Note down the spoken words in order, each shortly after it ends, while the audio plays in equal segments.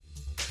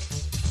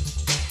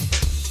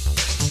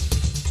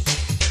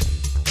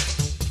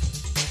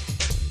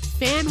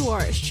Fan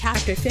Wars,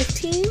 Chapter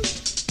 15,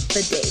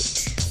 The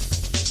Date.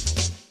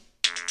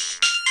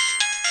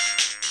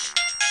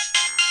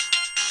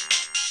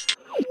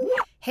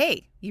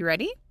 Hey, you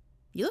ready?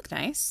 You look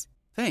nice.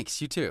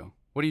 Thanks, you too.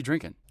 What are you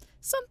drinking?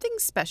 Something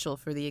special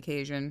for the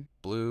occasion.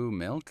 Blue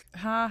milk?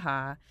 Ha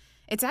ha.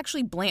 It's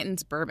actually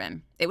Blanton's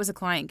bourbon. It was a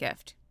client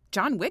gift.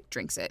 John Wick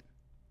drinks it.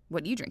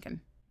 What are you drinking?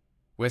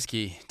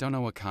 Whiskey. Don't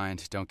know what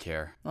kind. Don't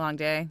care. Long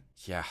day?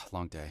 Yeah,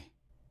 long day.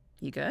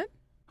 You good?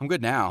 I'm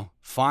good now.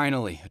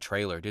 Finally, a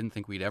trailer. Didn't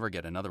think we'd ever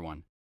get another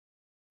one.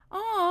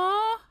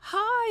 Aw,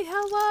 hi,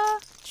 Hella.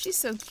 She's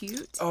so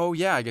cute. Oh,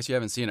 yeah, I guess you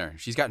haven't seen her.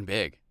 She's gotten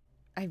big.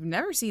 I've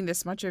never seen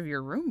this much of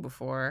your room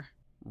before.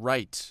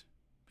 Right.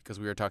 Because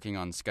we were talking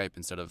on Skype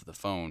instead of the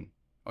phone.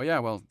 Oh, yeah,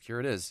 well,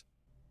 here it is.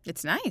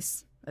 It's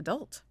nice.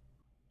 Adult.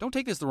 Don't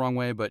take this the wrong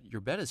way, but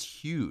your bed is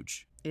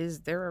huge.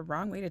 Is there a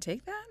wrong way to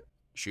take that?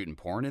 Shooting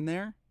porn in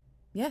there?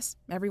 Yes,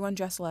 everyone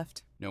just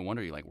left. No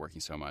wonder you like working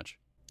so much.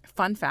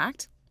 Fun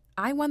fact,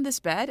 I won this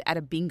bed at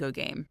a bingo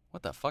game.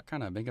 What the fuck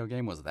kind of bingo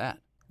game was that?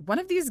 One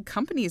of these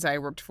companies I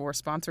worked for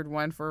sponsored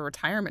one for a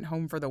retirement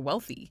home for the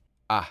wealthy.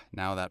 Ah,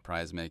 now that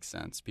prize makes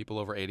sense. People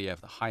over 80 have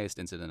the highest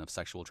incident of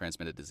sexual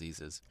transmitted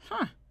diseases.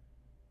 Huh.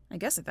 I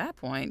guess at that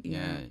point,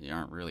 Yeah, you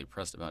aren't really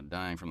pressed about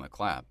dying from the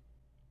clap.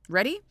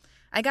 Ready?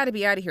 I gotta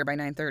be out of here by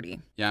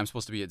 9:30. Yeah, I'm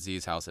supposed to be at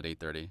Z's house at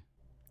 8:30.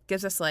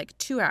 Gives us like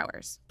 2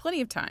 hours.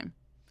 Plenty of time.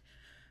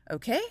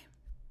 Okay?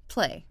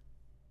 Play.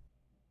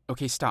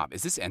 Okay, stop.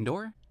 Is this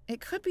Endor? It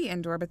could be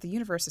indoor, but the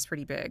universe is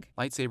pretty big.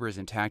 Lightsaber is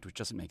intact, which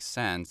doesn't make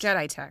sense.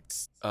 Jedi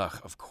texts.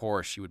 Ugh, of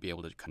course she would be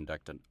able to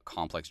conduct a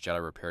complex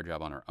Jedi repair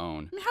job on her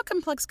own. I mean, how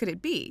complex could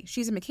it be?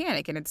 She's a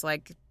mechanic and it's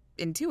like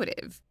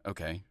intuitive.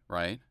 Okay,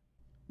 right?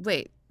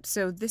 Wait,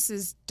 so this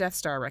is Death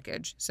Star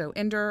wreckage. So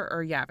Endor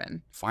or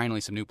Yavin? Finally,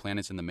 some new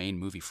planets in the main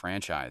movie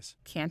franchise.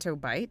 Canto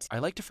Bight? I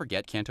like to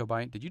forget Canto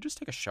Bight. Did you just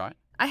take a shot?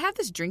 I have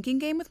this drinking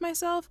game with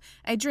myself.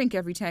 I drink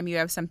every time you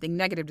have something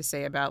negative to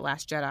say about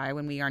Last Jedi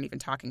when we aren't even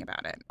talking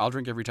about it. I'll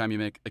drink every time you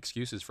make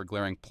excuses for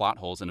glaring plot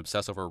holes and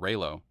obsess over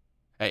Reylo.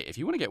 Hey, if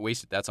you want to get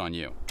wasted, that's on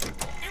you.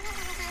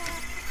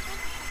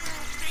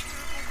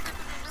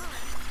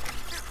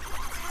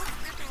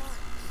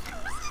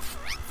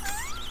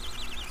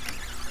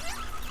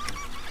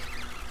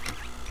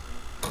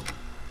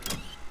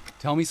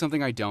 Tell me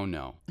something I don't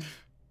know.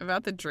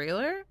 About the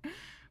trailer?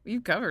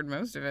 We've covered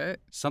most of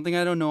it. Something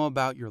I don't know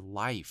about your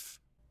life.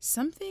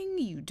 Something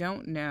you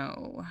don't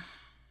know.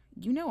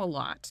 You know a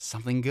lot.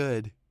 Something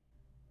good.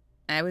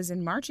 I was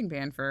in marching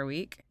band for a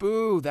week.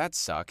 Boo, that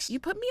sucks. You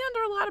put me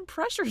under a lot of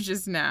pressure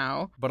just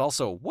now. But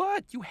also,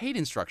 what? You hate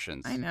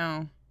instructions. I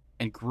know.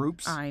 And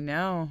groups? I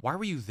know. Why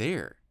were you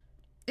there?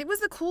 It was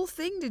the cool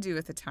thing to do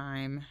at the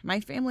time. My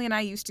family and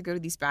I used to go to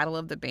these Battle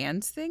of the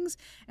Bands things,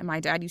 and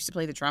my dad used to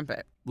play the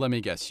trumpet. Let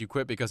me guess, you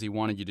quit because he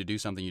wanted you to do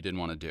something you didn't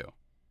want to do.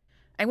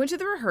 I went to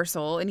the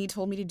rehearsal, and he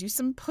told me to do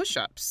some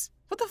push-ups.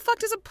 What the fuck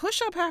does a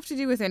push-up have to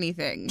do with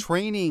anything?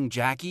 Training,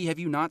 Jackie. Have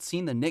you not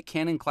seen the Nick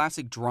Cannon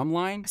classic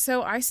Drumline?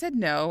 So I said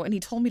no, and he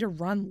told me to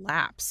run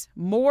laps.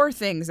 More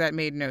things that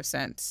made no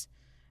sense.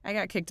 I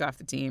got kicked off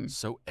the team.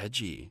 So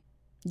edgy.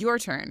 Your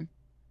turn.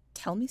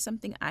 Tell me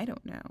something I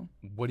don't know.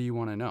 What do you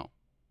want to know?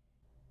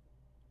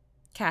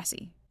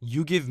 Cassie.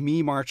 You give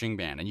me marching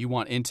band and you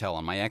want intel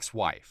on my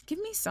ex-wife. Give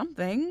me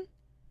something.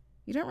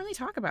 You don't really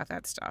talk about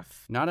that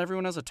stuff. Not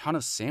everyone has a ton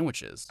of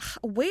sandwiches.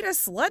 Way to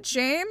slut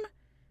shame.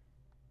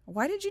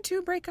 Why did you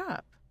two break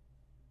up?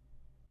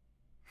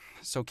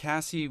 So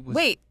Cassie was...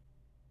 Wait.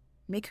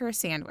 Make her a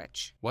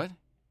sandwich. What?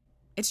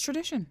 It's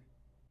tradition.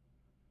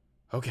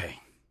 Okay.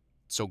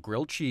 So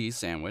grilled cheese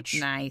sandwich.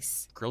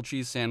 Nice. Grilled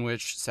cheese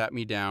sandwich sat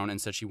me down and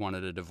said she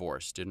wanted a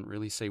divorce. Didn't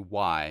really say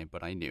why,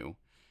 but I knew.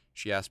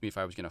 She asked me if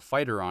I was going to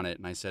fight her on it,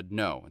 and I said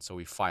no, and so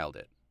we filed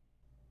it.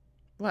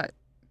 What?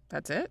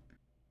 That's it?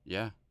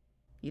 Yeah.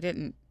 You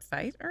didn't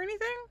fight or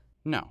anything?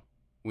 No.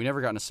 We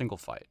never got in a single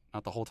fight.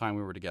 Not the whole time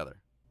we were together.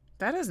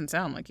 That doesn't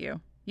sound like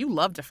you. You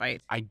love to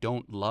fight. I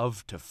don't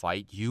love to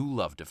fight. You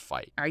love to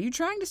fight. Are you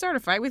trying to start a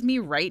fight with me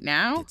right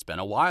now? It's been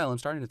a while. I'm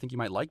starting to think you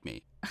might like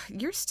me.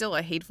 You're still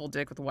a hateful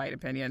dick with white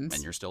opinions.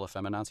 And you're still a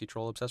feminazi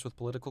troll obsessed with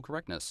political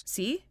correctness.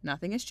 See?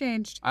 Nothing has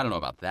changed. I don't know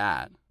about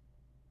that.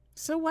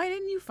 So why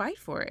didn't you fight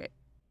for it?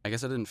 I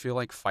guess I didn't feel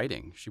like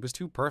fighting. She was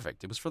too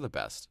perfect. It was for the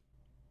best.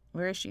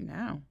 Where is she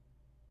now?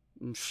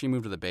 She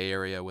moved to the Bay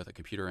Area with a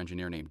computer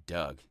engineer named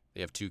Doug. They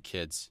have 2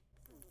 kids.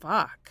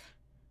 Fuck.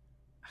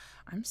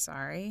 I'm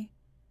sorry.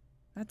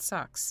 That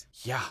sucks.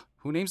 Yeah,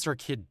 who names their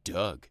kid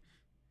Doug?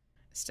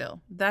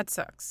 Still, that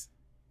sucks.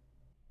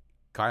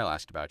 Kyle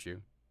asked about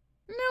you.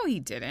 No, he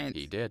didn't.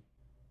 He did.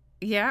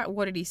 Yeah,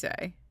 what did he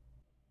say?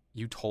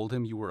 You told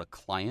him you were a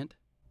client?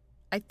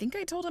 I think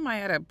I told him I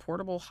had a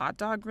portable hot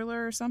dog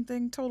griller or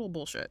something. Total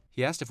bullshit.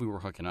 He asked if we were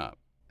hooking up.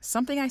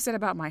 Something I said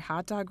about my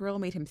hot dog grill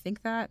made him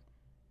think that?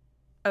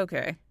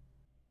 Okay.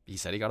 He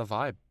said he got a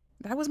vibe.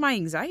 That was my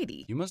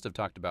anxiety. You must have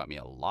talked about me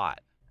a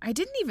lot. I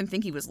didn't even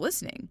think he was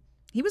listening.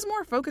 He was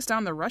more focused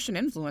on the Russian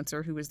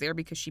influencer who was there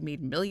because she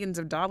made millions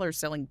of dollars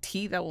selling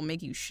tea that will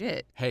make you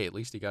shit. Hey, at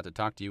least he got to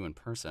talk to you in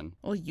person.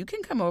 Well, you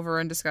can come over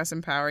and discuss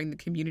empowering the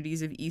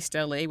communities of East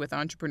LA with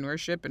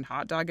entrepreneurship and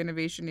hot dog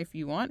innovation if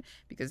you want,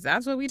 because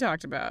that's what we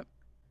talked about.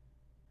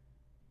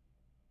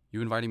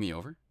 You inviting me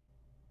over?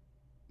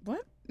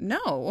 What?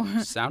 No.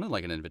 Sounded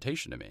like an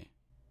invitation to me.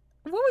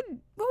 What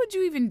would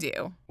you even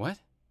do? What?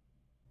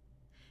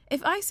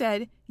 If I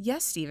said,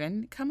 yes,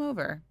 Steven, come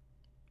over,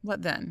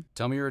 what then?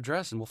 Tell me your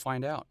address and we'll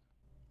find out.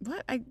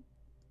 What? I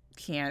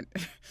can't.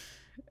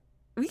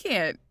 We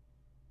can't.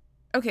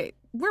 Okay,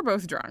 we're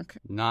both drunk.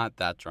 Not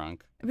that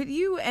drunk. But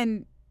you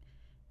and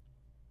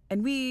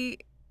we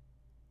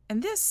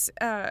and this,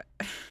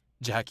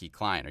 Jackie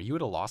Klein, are you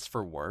at a loss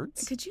for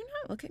words? Could you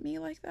not look at me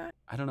like that?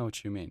 I don't know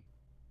what you mean.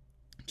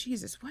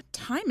 Jesus, what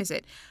time is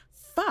it?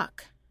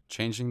 Fuck.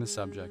 Changing the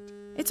subject.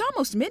 It's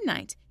almost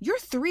midnight. You're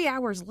 3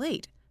 hours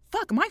late.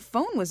 Fuck, my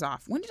phone was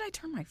off. When did I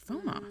turn my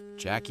phone off?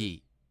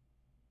 Jackie.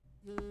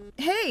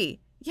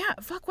 Hey! Yeah,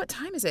 fuck, what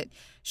time is it?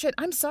 Shit,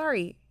 I'm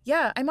sorry.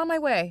 Yeah, I'm on my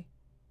way.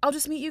 I'll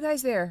just meet you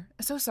guys there.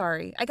 So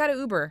sorry. I got an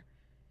Uber.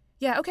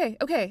 Yeah,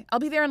 okay. I'll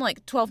be there in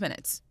like 12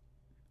 minutes.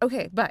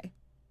 Okay, bye.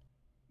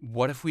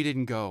 What if we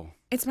didn't go?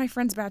 It's my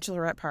friend's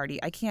bachelorette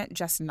party. I can't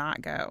just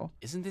not go.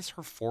 Isn't this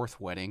her 4th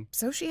wedding?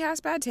 So she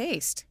has bad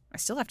taste. I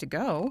still have to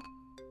go.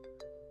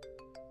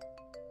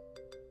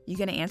 You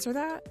gonna answer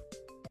that?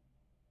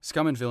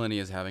 Scum and Villainy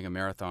is having a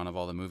marathon of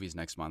all the movies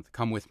next month.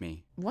 Come with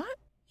me. What?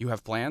 You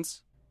have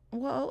plans?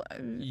 Well,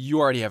 You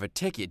already have a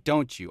ticket,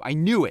 don't you? I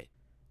knew it.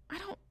 I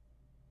don't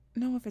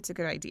know if it's a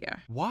good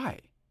idea. Why?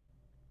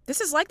 This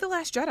is like The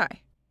Last Jedi.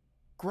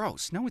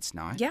 Gross. No, it's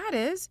not. Yeah, it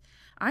is.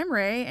 I'm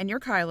Rey, and you're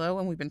Kylo,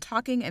 and we've been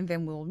talking, and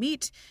then we'll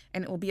meet,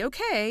 and it will be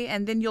okay,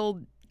 and then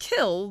you'll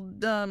kill,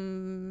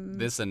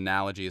 This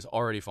analogy is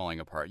already falling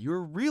apart.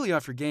 You're really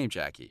off your game,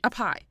 Jackie. a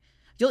pie.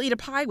 You'll eat a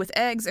pie with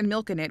eggs and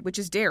milk in it, which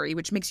is dairy,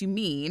 which makes you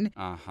mean.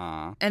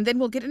 Uh-huh. And then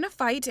we'll get in a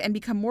fight and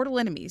become mortal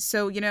enemies.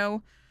 So,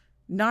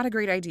 not a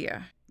great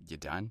idea. You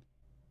done?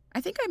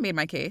 I think I made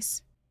my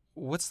case.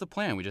 What's the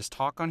plan? We just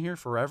talk on here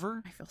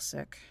forever? I feel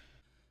sick.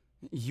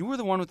 You were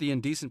the one with the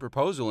indecent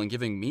proposal and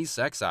giving me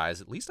sex eyes.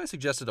 At least I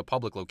suggested a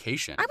public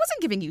location. I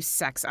wasn't giving you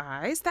sex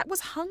eyes. That was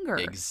hunger.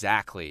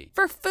 Exactly.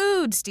 For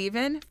food,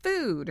 Steven.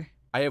 Food.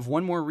 I have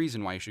one more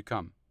reason why you should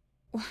come.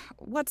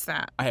 What's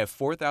that? I have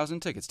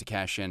 4,000 tickets to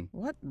cash in.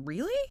 What?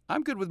 Really?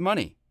 I'm good with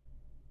money.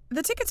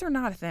 The tickets are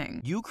not a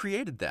thing. You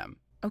created them.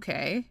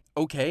 Okay.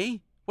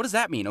 Okay? What does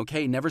that mean?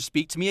 Okay, never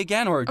speak to me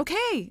again or...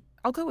 Okay.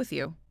 I'll go with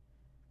you.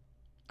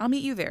 I'll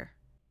meet you there.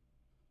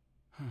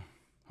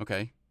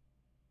 Okay.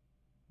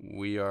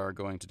 We are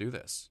going to do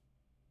this.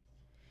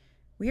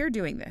 We are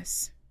doing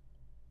this.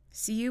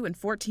 See you in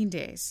 14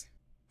 days.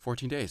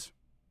 14 days.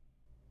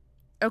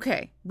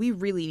 Okay. We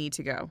really need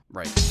to go.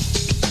 Right.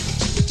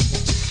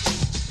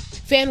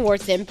 Fan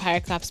Wars The Empire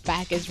Claps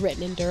Back is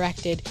written and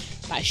directed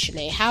by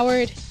Shanae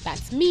Howard.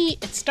 That's me.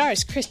 It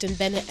stars Kristen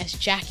Bennett as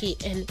Jackie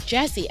and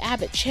Jesse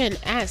Abbott Chin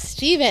as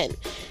Steven.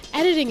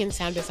 Editing and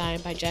sound design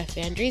by Jeff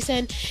Van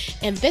Driesen.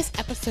 And this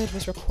episode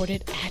was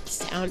recorded at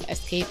Sound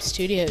Escape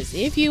Studios.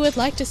 If you would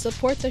like to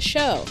support the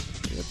show,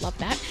 we would love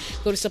that.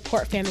 Go to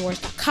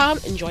supportfanwars.com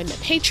and join the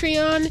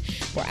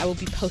Patreon, where I will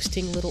be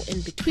posting little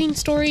in-between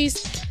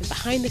stories and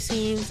behind the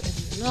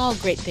scenes and all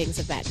great things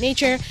of that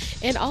nature.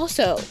 And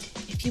also,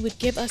 if you would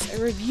give us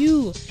a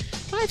review,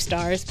 5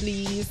 stars,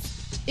 please,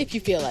 if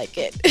you feel like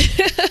it,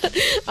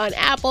 on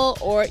Apple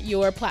or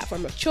your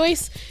platform of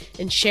choice,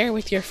 and share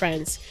with your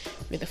friends.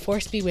 May the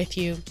Force be with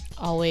you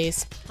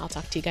always. I'll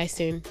talk to you guys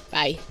soon.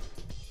 Bye.